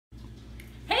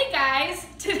guys.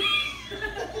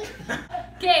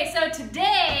 Okay, so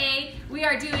today we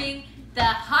are doing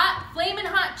the Flamin'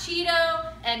 Hot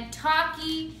Cheeto and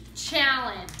Takis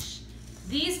challenge.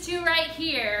 These two right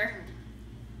here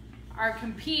are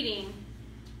competing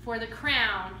for the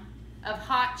crown of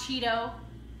Hot Cheeto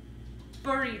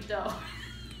Burrito.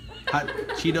 Hot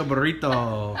Cheeto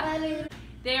Burrito.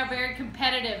 They are very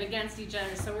competitive against each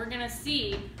other, so we're gonna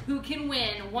see who can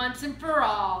win once and for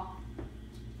all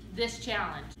this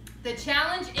challenge. The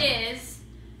challenge is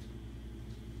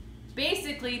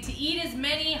basically to eat as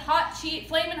many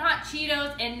Flamin' Hot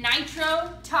Cheetos and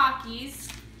Nitro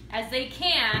Takis as they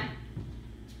can,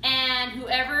 and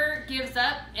whoever gives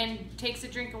up and takes a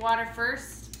drink of water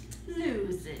first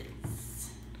loses.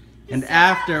 And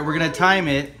after, we're gonna time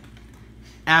it.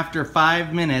 After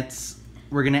 5 minutes,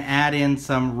 we're gonna add in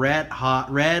some red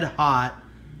hot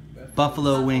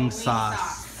buffalo wing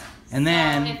sauce. And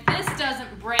then, so if this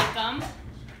doesn't break them,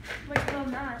 which will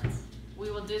not,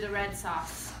 we will do the red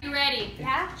sauce. You ready?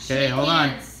 Yeah. Okay, hold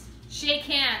on. Shake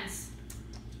hands.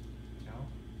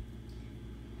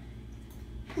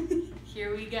 No.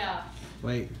 Here we go.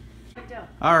 Wait.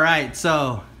 All right,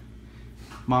 so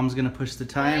Mom's gonna push the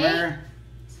timer.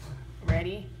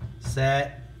 Ready?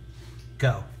 Set,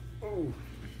 go. And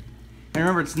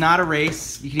remember, it's not a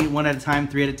race. You can eat one at a time,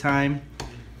 3 at a time.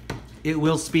 It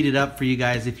will speed it up for you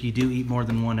guys if you do eat more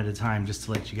than one at a time, just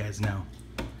to let you guys know.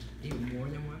 Eat more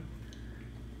than one?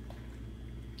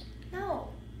 No.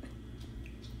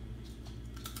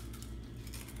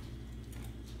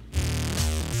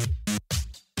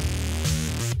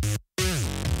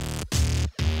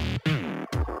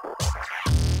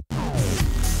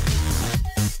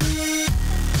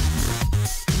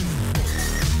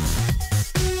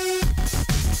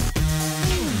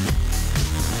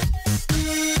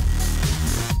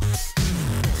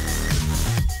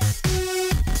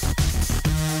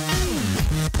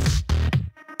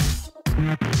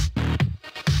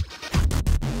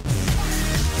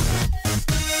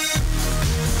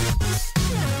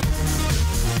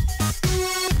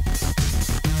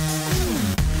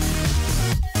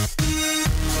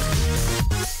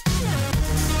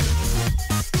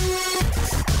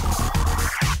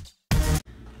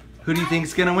 Who do you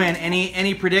think's gonna win?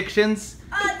 Any predictions?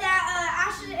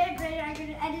 Ashlynn and Braden are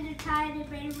gonna end in a tie, and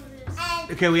Braden will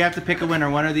lose. Okay, we have to pick a winner,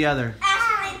 one or the other.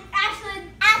 Ashlynn.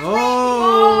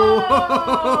 Oh!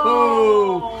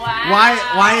 Wow.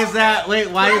 Why is that? Wait,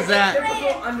 why is that?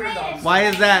 Braden. Why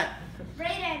is that?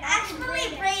 Braden.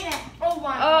 Actually, Braden. Oh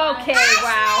my God. Okay,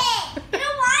 wow. You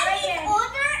know why? He's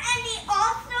older, and he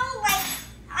also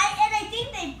I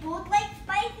think they both like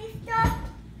spicy stuff.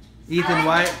 Ethan,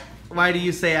 why do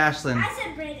you say Ashlynn? I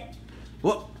said Braden.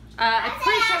 What? I'm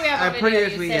pretty sure we have a I'm video pretty you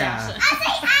sure we- say yeah. Ashlynn. I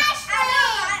say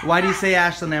Ashlynn. Why do you say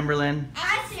Ashlynn, Amberlynn?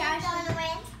 I say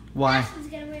Ashlynn. Why? Ashlyn's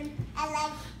gonna win. I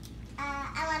want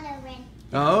to win.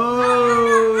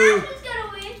 Oh! Ashlyn's gonna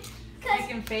win. Cause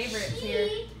Picking favorites here.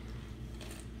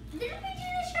 didn't we do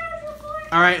this challenge before?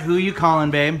 All right, who you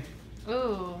calling, babe?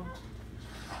 Ooh.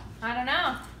 I don't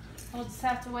know. We'll just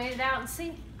have to wait it out and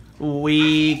see.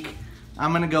 Weak.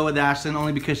 I'm gonna go with Ashlynn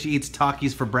only because she eats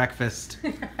Takis for breakfast.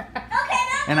 Okay,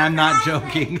 And I'm not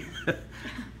joking.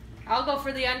 I'll go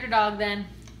for the underdog then.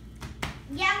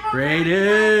 Yeah, I'm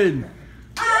Braden!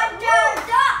 Underdog.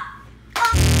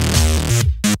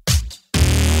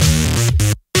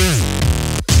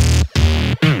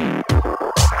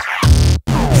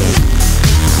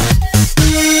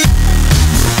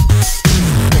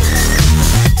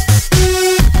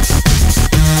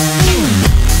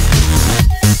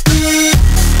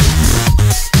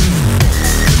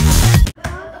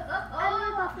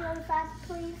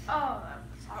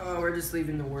 Oh, we're just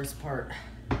leaving the worst part.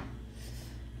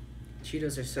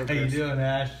 Cheetos are so How you gross. doing,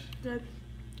 Ash? Good.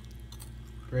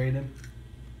 Braden?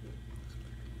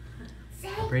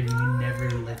 Braden, you never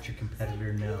let your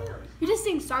competitor know You just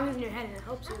sing songs in your head and it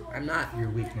helps you. I'm not. your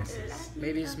weaknesses.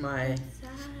 Maybe it's my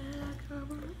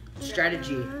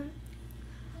strategy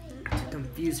to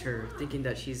confuse her, thinking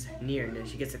that she's near, and then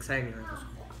she gets excited and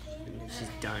then she's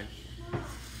done.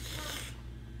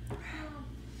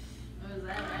 What was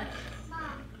that, Ash?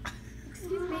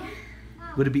 Excuse me.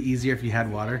 Would it be easier if you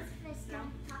had water?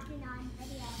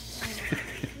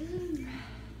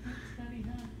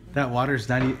 That water's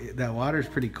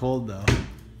pretty cold though.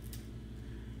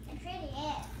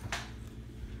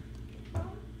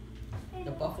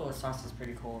 The buffalo sauce is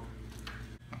pretty cold.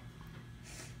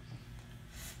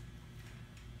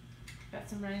 Got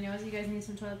some runny nose. You guys need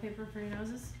some toilet paper for your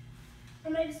noses?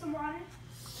 And maybe some water.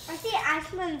 I see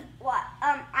Ashlyn's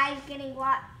eyes getting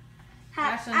what?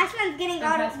 Ashlynn, Ashlyn's getting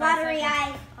don't pass 5 watery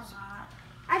seconds. eyes.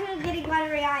 I'm getting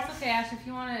watery eyes. It's okay, Ash. If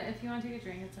you wanna take a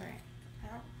drink, it's alright.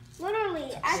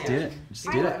 Literally. Just do it. Just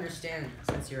I do don't it. understand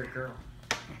since you're a girl.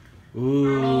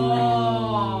 Ooh.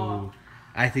 Oh.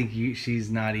 I think she's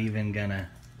not even gonna.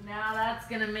 Now that's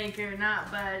gonna make her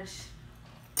not budge.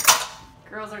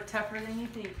 Girls are tougher than you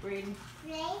think, Braden.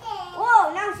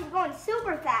 Whoa, now she's going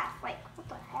super fast. Like, what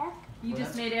the heck? You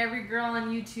just made every girl on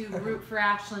YouTube root for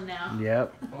Ashlynn now.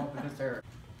 Yep. Well, because they're...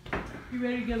 You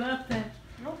ready to give up then?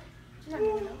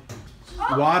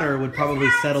 Water would probably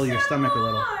settle your stomach a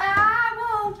little.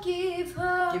 I won't give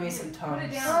up. Give me some Put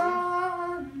it Tums.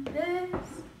 down. This.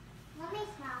 Let me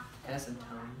smell. And some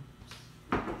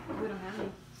Tums. We don't have any.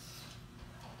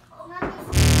 Let me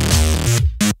smell.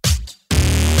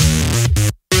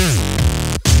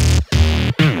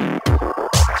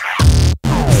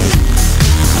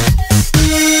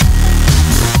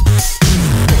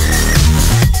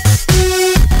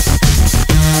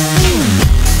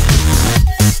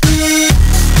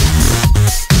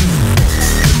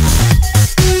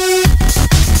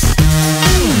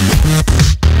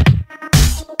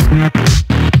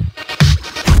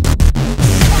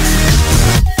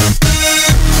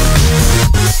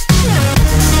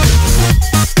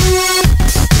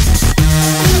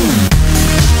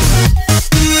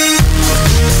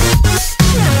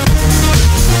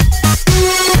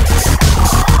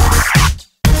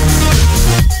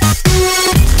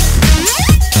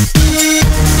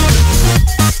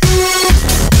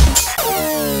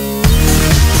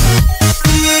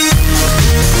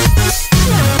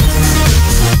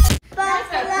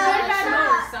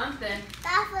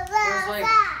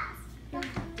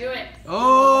 Do it.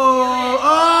 Oh!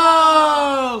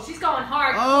 She's going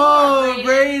hardcore. Oh, Braden. She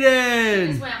Braden!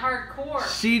 just went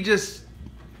hardcore. She just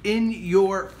in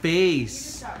your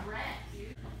face. got red,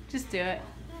 dude. Just do it.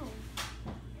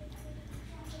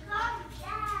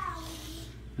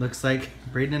 Looks like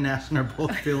Braden and Ashlynn are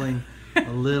both feeling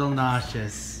a little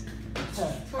nauseous.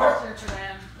 Torture for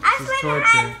them. This is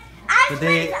torture. But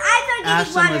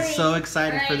Ashlynn was so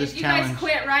excited for this you challenge. guys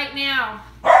quit right now.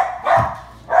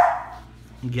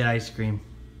 Get ice cream.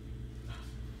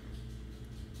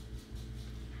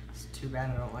 It's too bad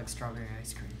I don't like strawberry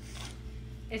ice cream.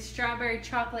 It's strawberry,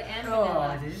 chocolate, and Oh,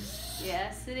 vanilla. it is?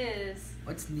 Yes, it is.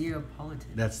 What's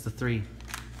Neapolitan? That's the 3.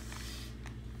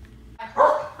 I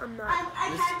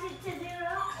counted to 0.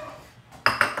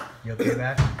 You okay,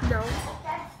 Bash? No.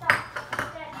 That's the.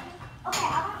 Okay, I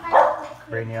want my whipped cream.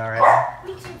 Braden, you alright?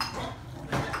 Me too.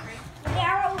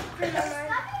 Narrow cream.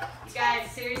 You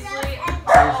guys, seriously?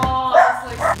 Oh,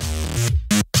 this looks...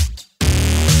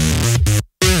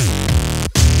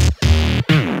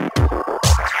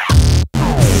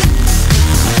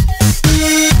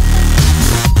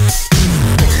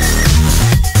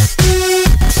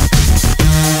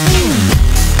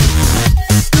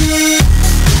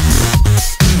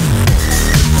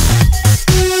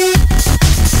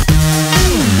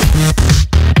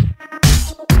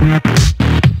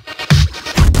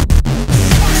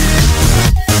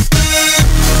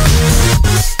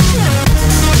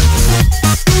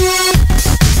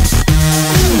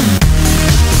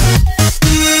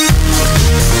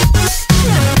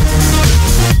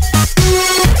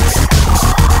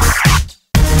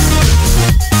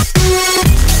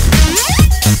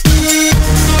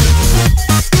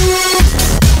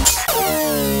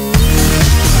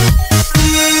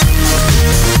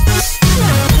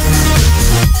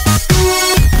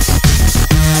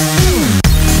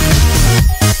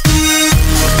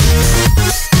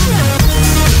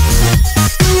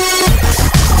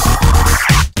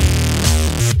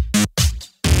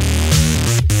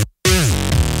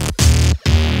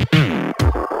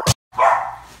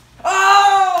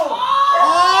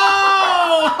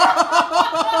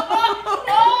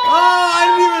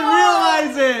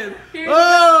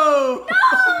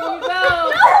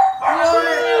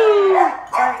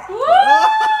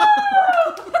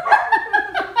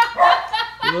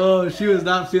 Oh, she was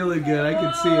not feeling good. I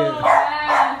could see it.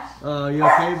 Bash. Oh, you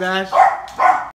okay, Bash?